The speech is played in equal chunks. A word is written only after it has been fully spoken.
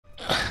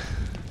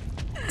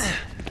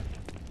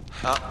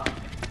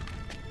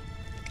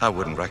I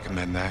wouldn't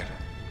recommend that.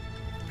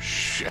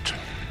 Shit.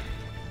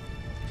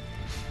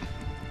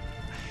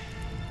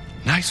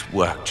 Nice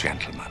work,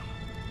 gentlemen.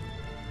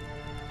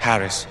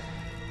 Harris,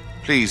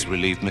 please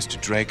relieve Mr.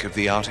 Drake of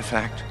the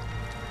artifact.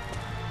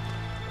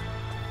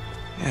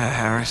 Yeah,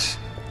 Harris.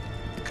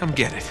 Come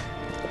get it.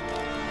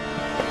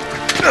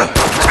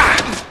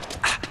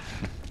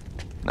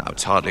 Now,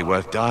 it's hardly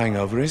worth dying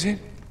over, is it?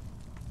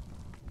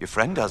 Your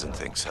friend doesn't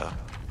think so.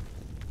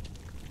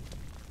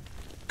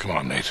 Come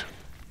on, Nate.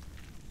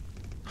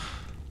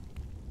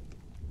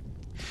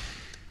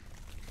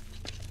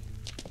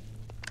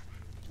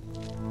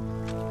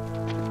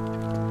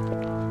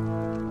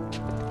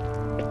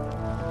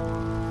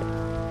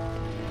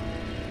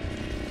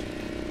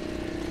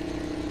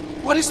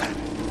 What is that? Oh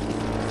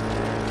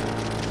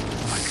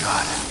my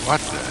God,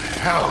 what the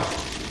hell?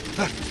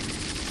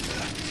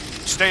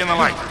 Stay in the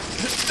light.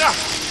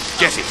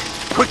 Get it,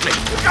 quickly.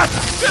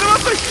 Get him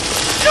off me!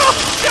 No!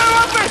 Get him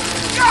off me!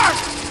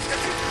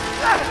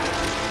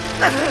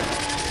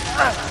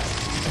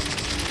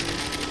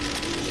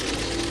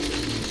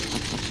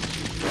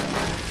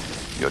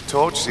 Your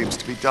torch seems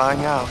to be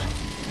dying out.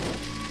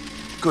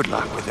 Good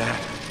luck with that.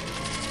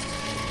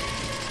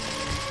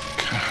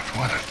 God,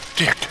 what a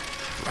dick.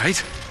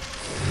 Right?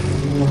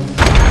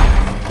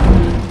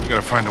 We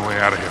gotta find a way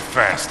out of here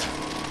fast.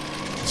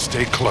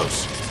 Stay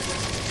close.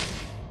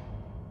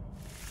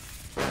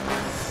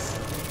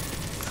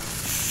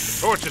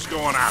 The torch is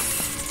going out.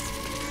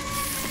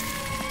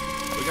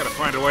 We gotta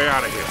find a way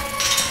out of here.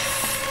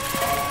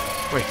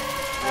 Wait,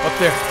 up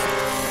there.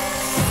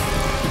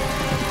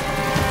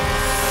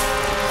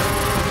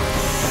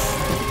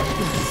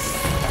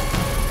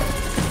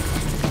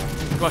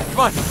 Come on, come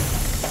on!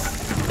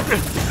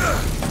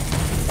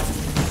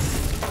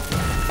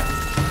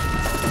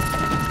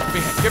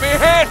 Give me a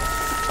hand!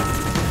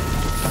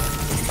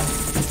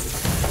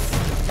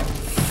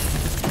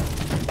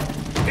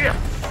 Here,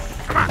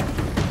 come on.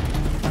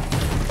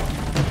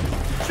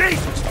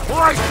 Jesus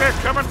Christ, they're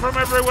coming from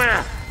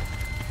everywhere.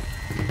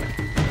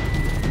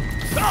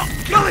 Oh,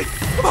 Gilly!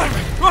 Come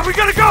on, we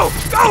gotta go!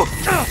 Go!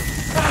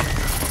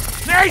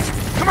 Nate,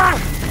 come on!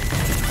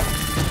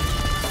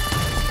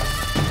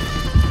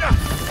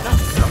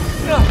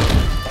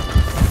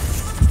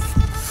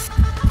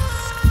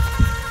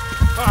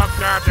 Oh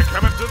God, they're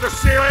coming through the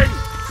ceiling!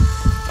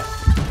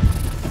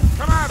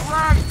 Come on,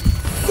 run!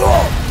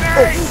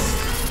 Nate!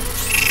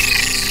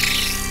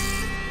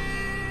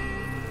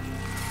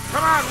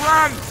 Come on,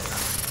 run!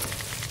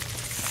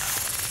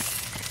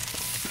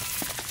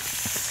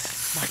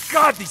 My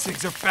God, these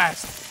things are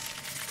fast!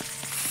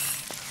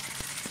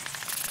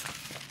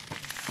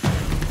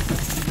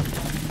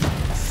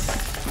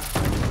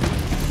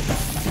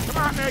 Come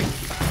on, Nate!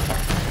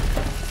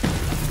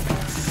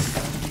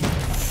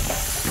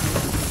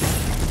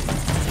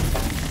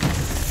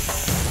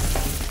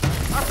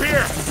 Up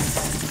here!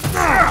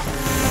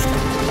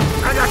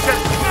 I got you!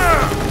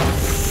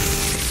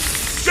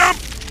 Jump!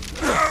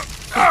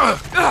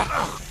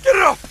 Get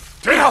it off!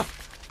 Get it off!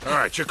 All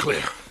right, you're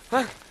clear.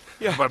 Huh?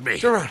 Yeah. How about me?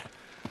 Turn around.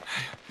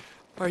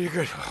 Are you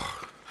good?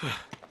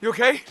 You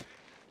okay?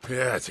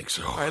 Yeah, I think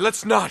so. All right,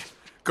 let's not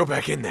go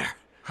back in there.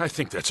 I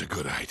think that's a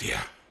good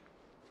idea.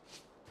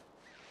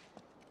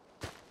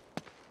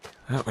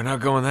 Well, we're not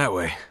going that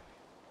way.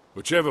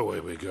 Whichever way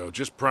we go,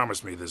 just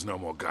promise me there's no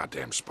more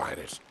goddamn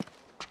spiders.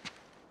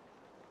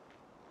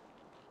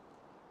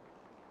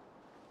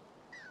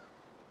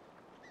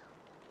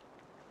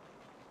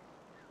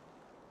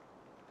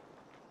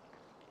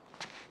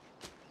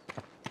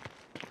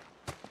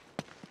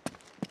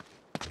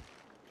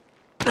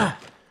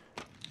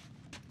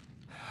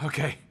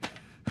 Okay.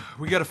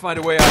 We gotta find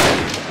a way out of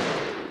here.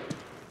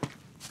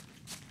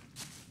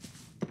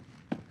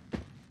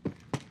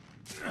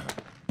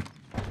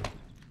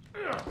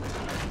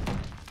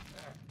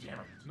 Damn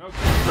it, it's no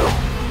good.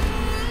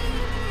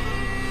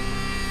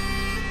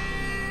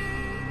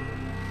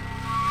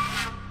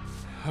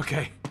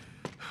 Okay.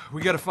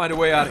 We gotta find a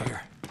way out of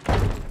here.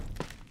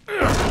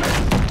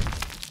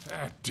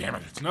 Damn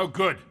it, it's no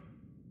good.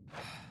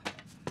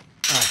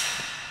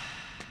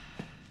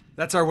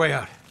 That's our way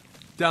out.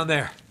 Down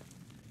there.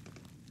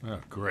 Oh,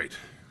 great.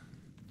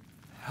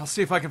 I'll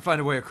see if I can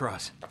find a way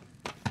across.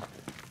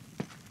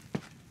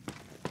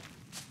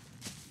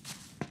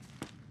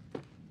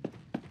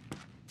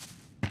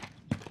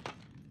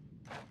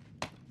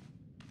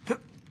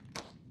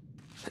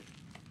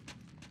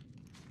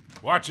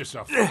 Watch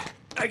yourself.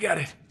 I got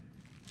it.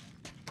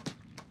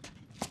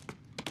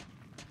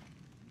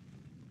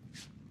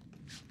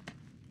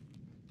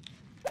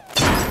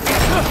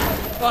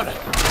 Found it.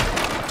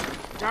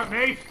 Got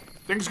me.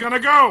 Thing's gonna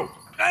go.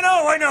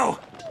 I know.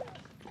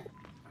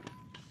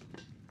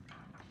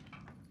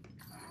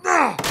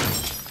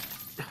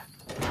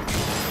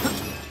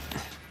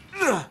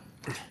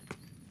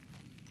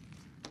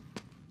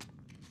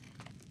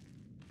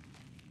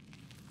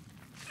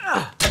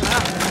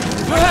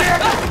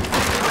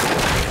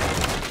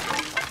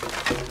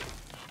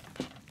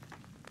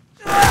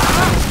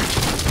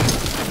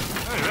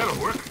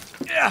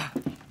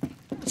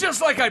 Just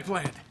like I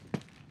planned.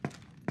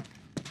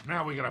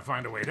 Now we gotta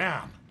find a way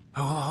down.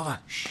 Oh, hold on.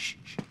 Shh.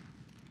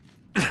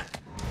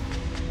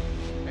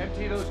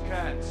 Empty those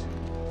cans.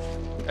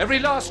 Every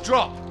last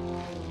drop.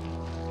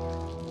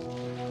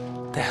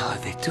 What the hell are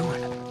they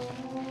doing?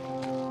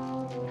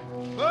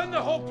 Burn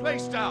the whole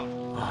place down.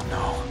 Oh,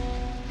 no.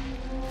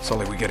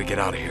 Sully, we gotta get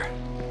out of here.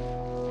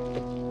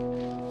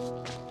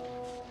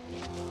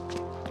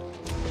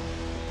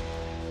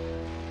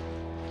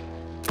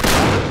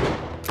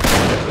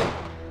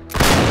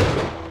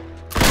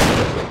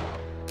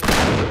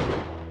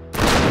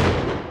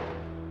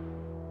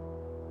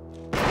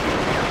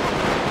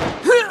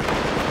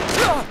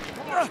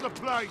 The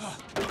place.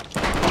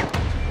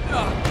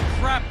 Oh,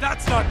 crap,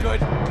 that's not good.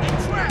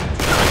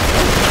 Trapped.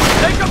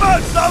 Take him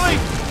out, Sully!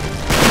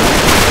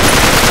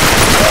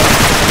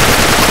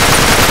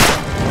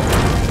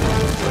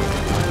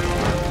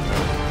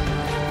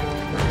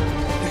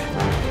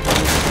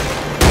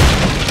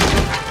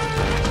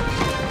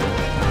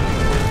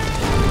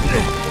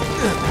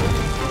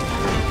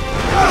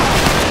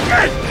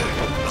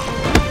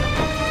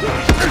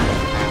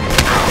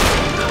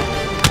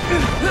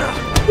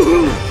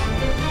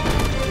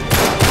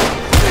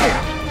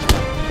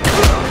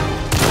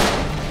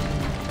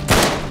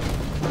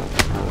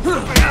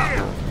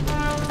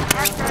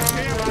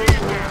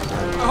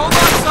 Hold on,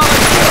 Sully!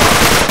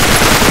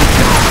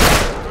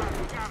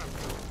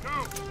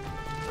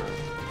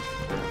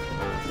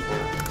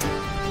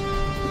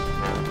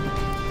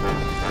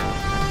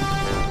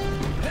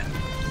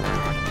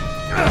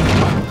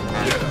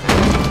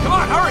 Come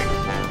on, hurry!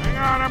 Hang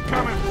on, I'm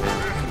coming.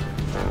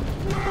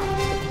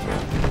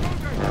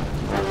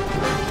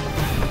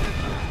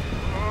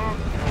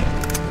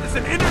 It's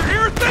an inner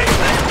ear thing!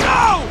 Let's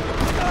go!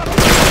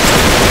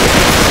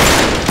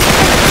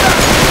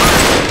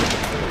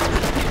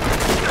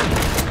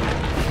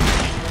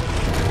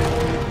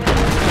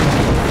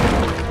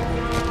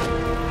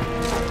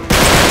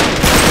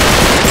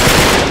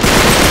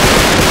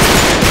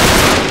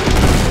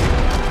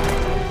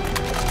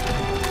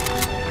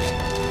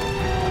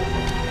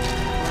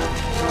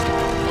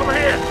 Over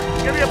here.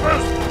 Give me a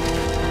boost.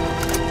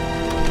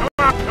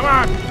 Come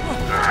on.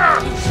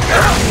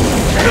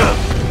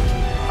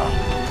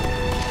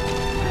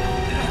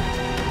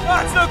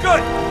 That's no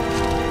good!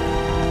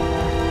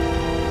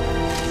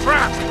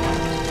 Trapped.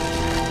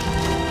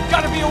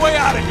 Gotta be a way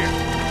out of here!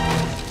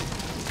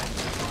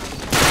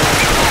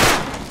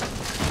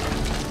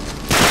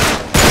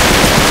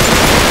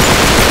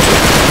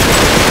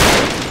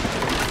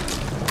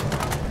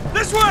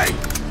 This way!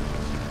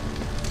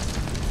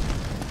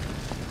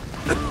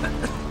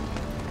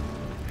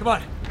 Come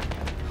on.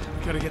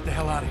 We gotta get the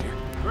hell out of here.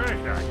 Great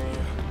idea.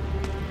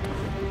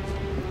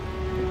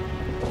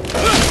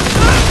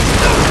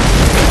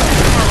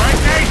 All right,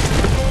 Nate.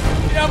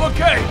 Yeah, I'm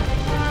okay.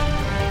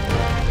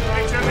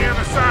 Meet you on the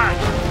other side.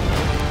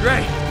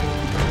 Great.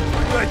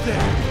 Right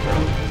there.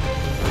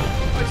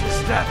 Watch your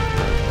step.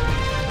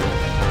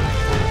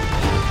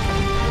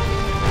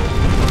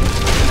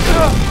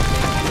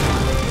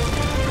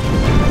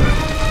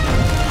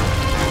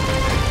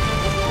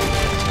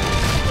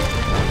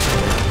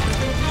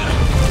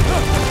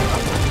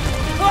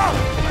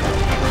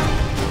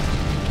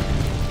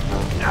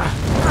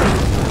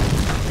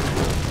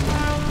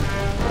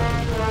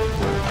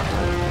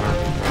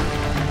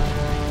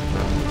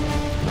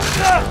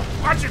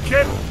 Watch it,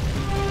 kid.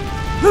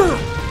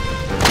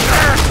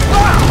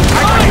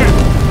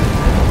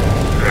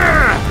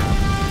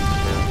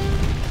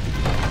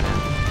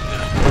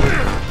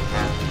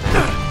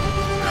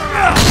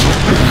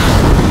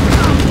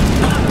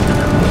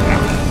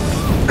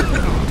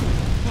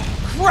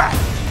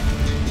 Crap!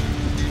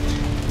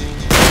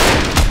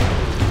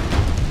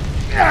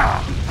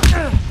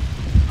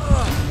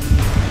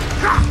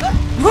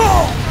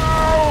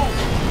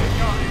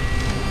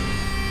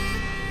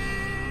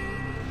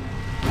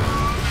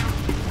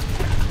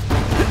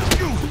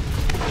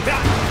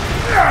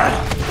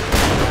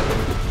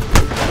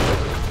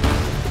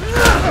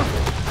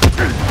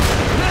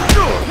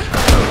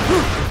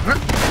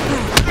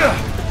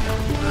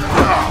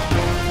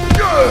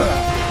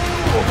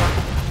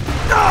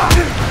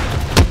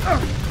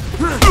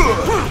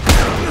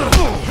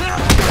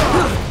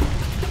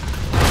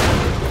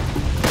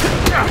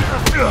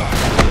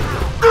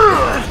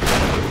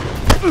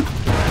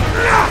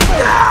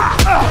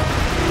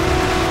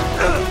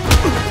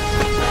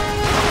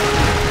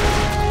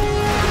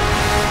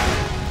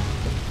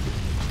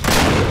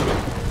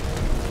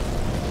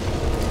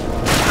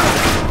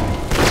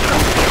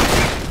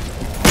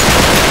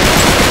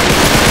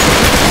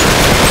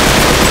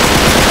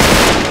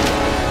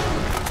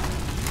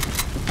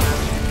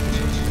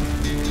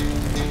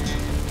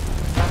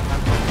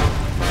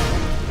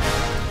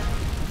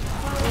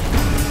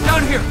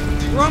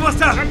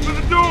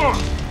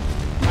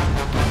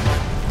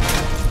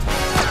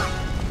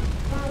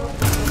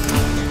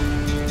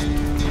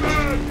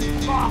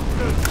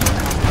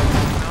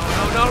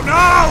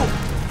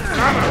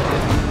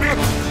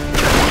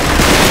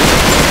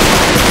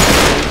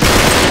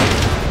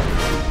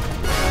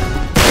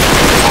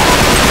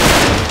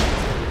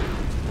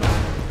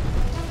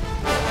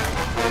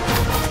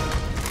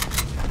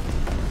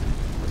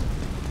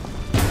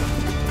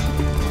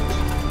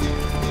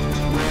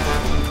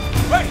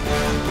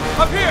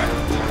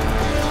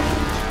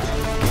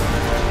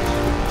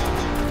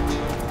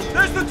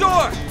 the door!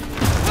 All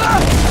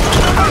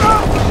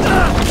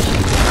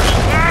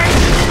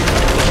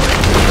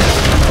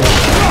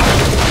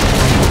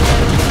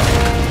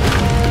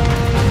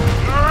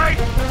right.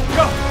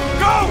 Go!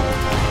 Go!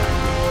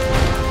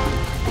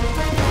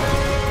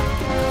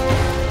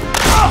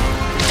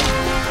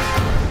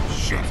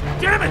 Shit.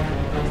 Damn it!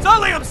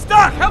 Sully, I'm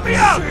stuck! Help me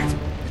out!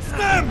 It's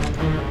them!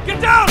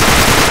 Get down!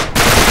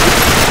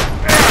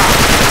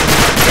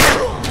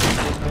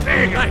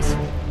 There you go. Nice.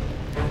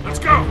 Let's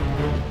go.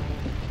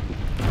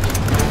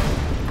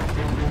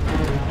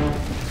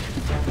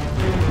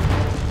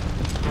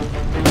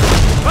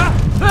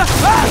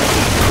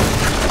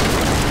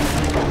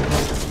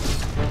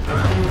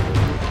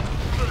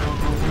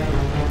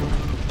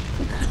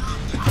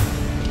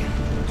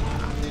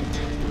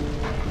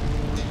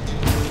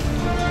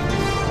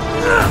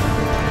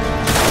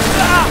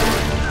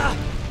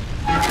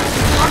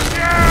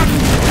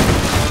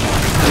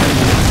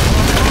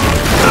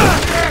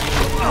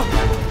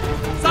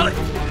 Sully!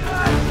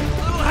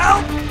 Little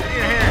help!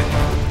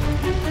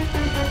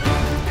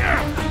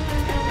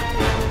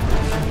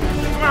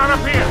 Come on, up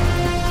here.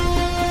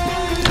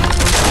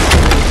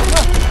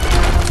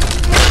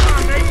 Come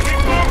on, Nate, keep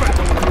moving.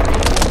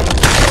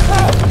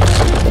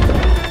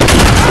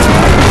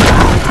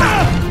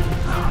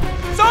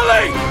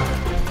 Sully!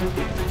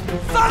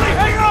 Sully,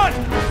 hang on!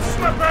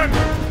 Slipping.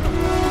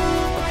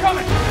 I'm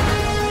coming!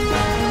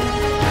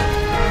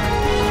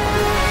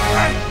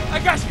 I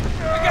got you!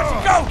 I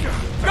got you!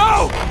 Go!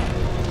 Go!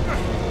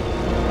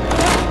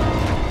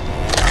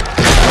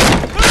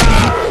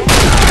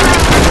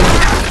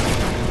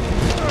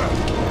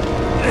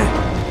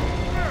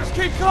 Just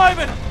keep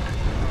climbing!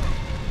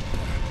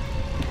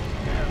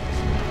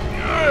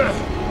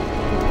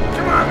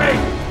 Come on, Nate.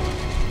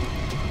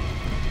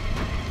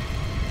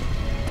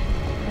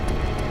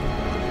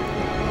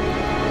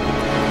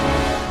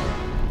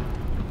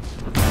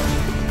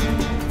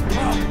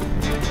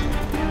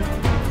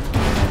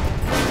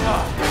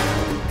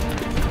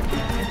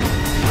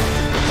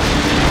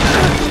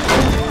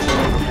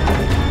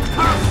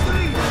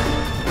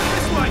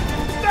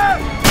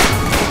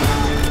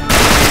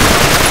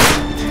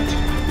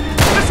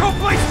 This whole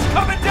place is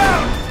coming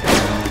down!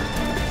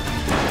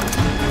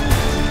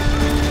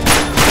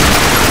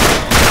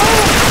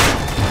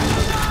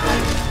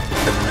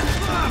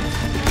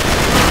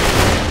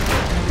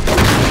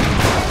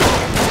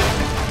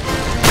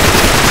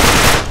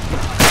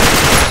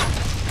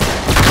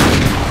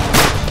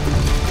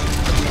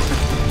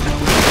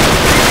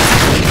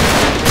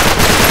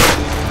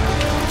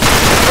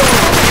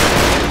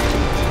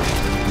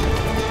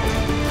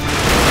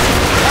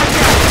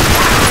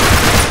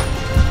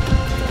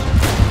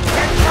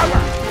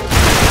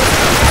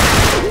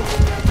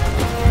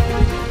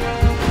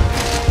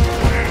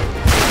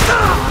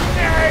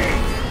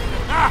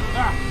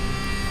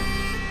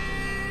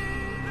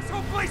 This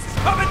whole place is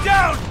coming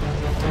down!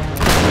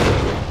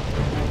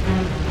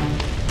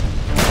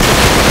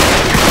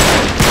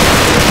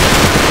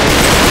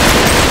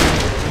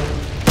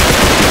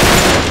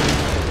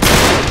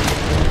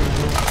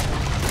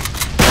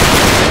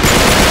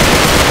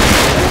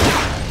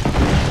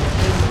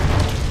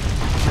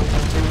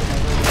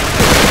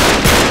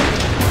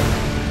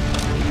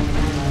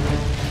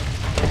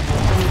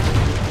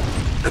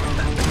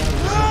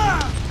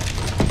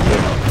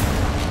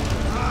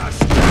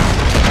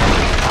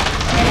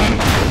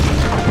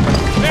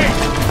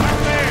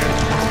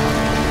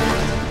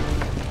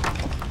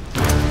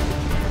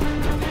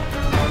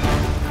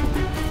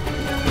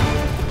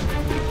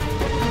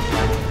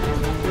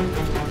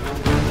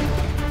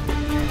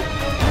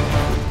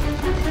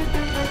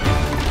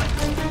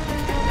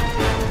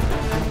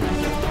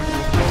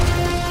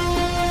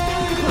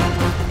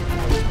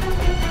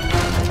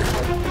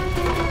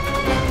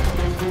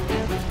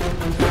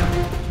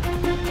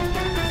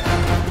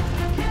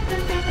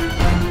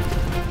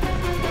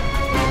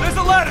 There's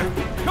a ladder!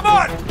 Come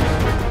on!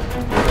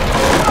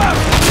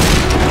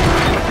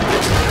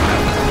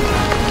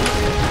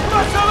 Come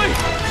on, Sully!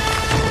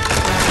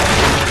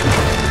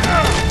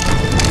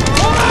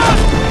 Hold on!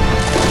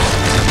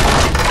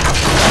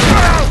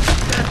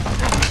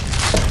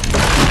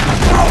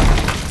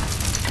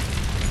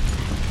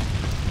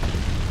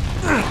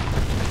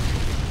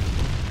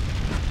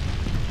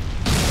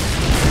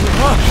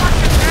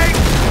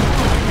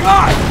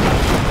 God!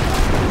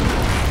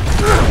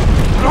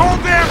 The whole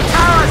damn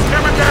tower's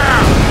coming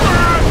down.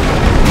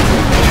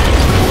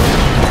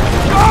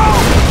 Go!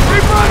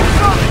 Keep running,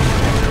 Sully!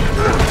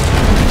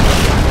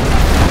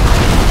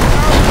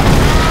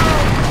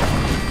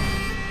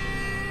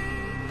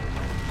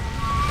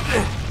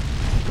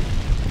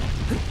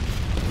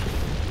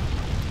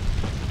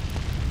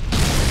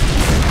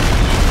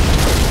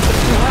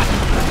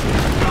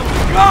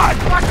 God!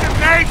 Watch it,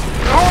 Nate!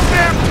 The whole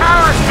damn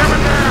tower's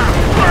coming down.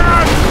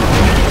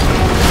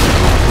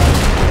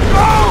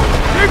 Go!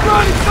 Keep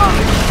running,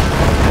 Sully!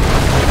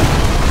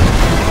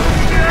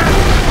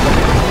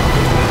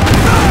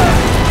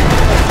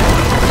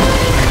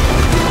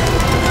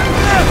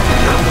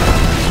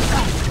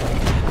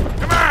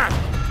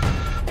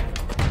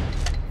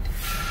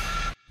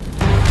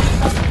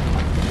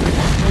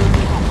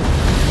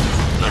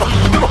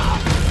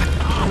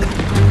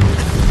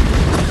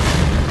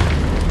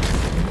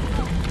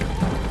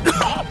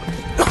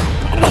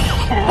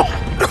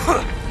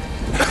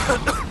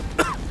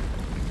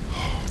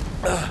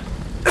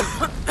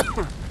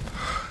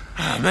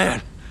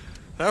 man.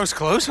 That was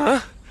close,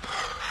 huh?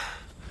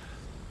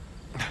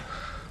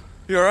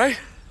 You all right?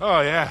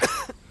 Oh, yeah.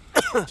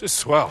 Just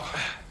swell.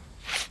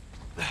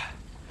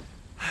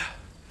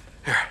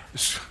 Here.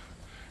 Just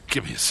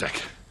give me a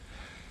sec.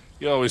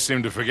 You always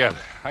seem to forget.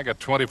 I got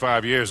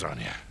 25 years on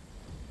you.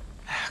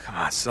 Come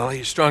on, Sully.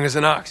 You're strong as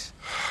an ox.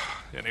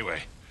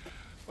 Anyway,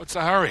 what's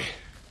the hurry?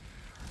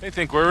 They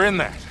think we're in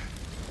that.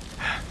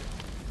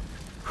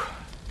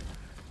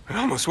 We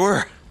almost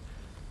were.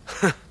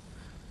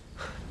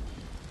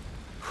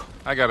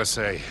 I gotta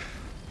say,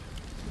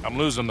 I'm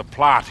losing the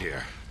plot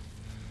here.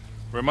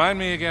 Remind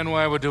me again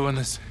why we're doing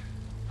this?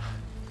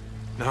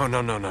 No.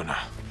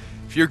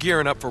 If you're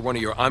gearing up for one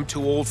of your I'm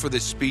too old for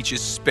this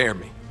speeches, spare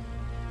me.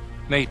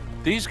 Nate,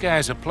 these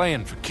guys are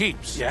playing for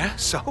keeps. Yeah?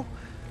 So?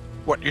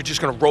 What, you're just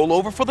gonna roll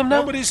over for them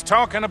now? Nobody's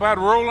talking about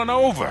rolling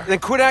over. Then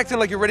quit acting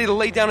like you're ready to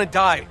lay down and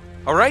die,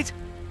 all right?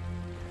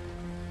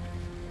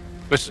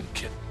 Listen,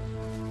 kid.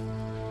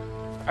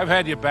 I've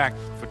had you back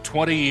for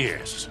 20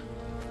 years.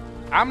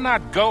 I'm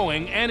not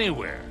going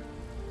anywhere.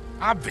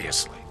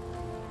 Obviously.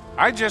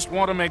 I just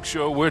want to make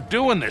sure we're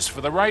doing this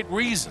for the right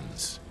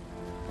reasons.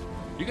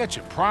 You got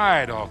your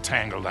pride all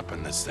tangled up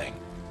in this thing.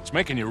 It's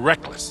making you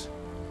reckless.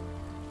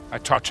 I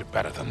taught you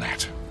better than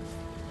that.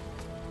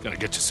 Gonna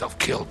get yourself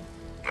killed.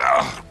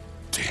 Oh,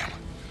 damn.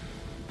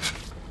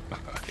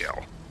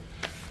 Hell.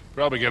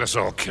 Probably get us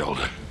all killed.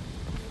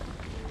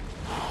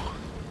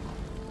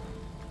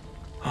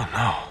 Oh,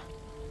 no.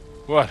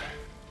 What?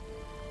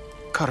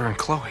 Cutter and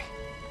Chloe.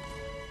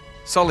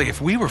 Sully,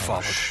 if we were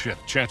followed... Shit,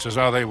 chances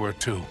are they were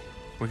too.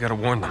 We gotta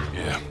warn them.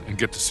 Yeah, and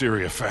get to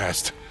Syria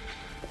fast.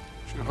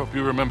 Sure hope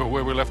you remember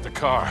where we left the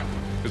car,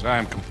 because I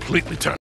am completely turned.